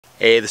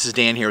Hey, this is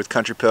Dan here with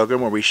Country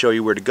Pilgrim, where we show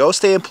you where to go,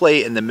 stay, and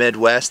play in the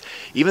Midwest,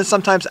 even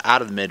sometimes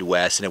out of the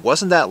Midwest. And it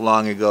wasn't that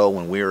long ago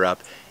when we were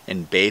up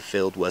in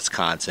Bayfield,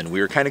 Wisconsin.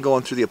 We were kind of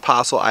going through the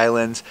Apostle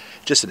Islands,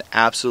 just an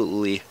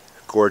absolutely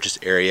gorgeous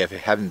area. If you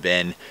haven't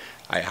been,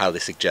 I highly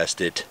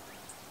suggest it.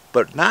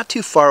 But not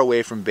too far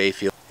away from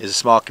Bayfield is a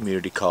small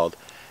community called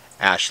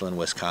Ashland,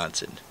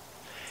 Wisconsin.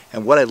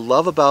 And what I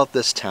love about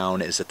this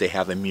town is that they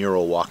have a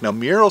mural walk. Now,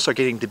 murals are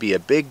getting to be a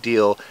big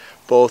deal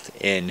both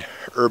in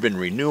urban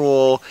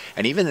renewal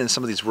and even in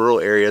some of these rural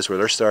areas where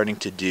they're starting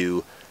to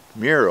do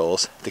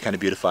murals to kind of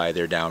beautify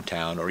their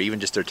downtown or even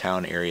just their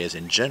town areas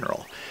in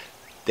general.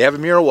 They have a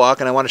mural walk,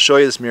 and I want to show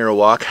you this mural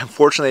walk.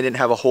 Unfortunately, I didn't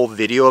have a whole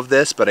video of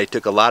this, but I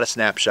took a lot of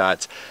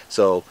snapshots.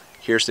 So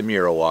here's the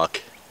mural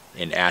walk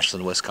in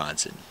Ashland,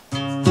 Wisconsin.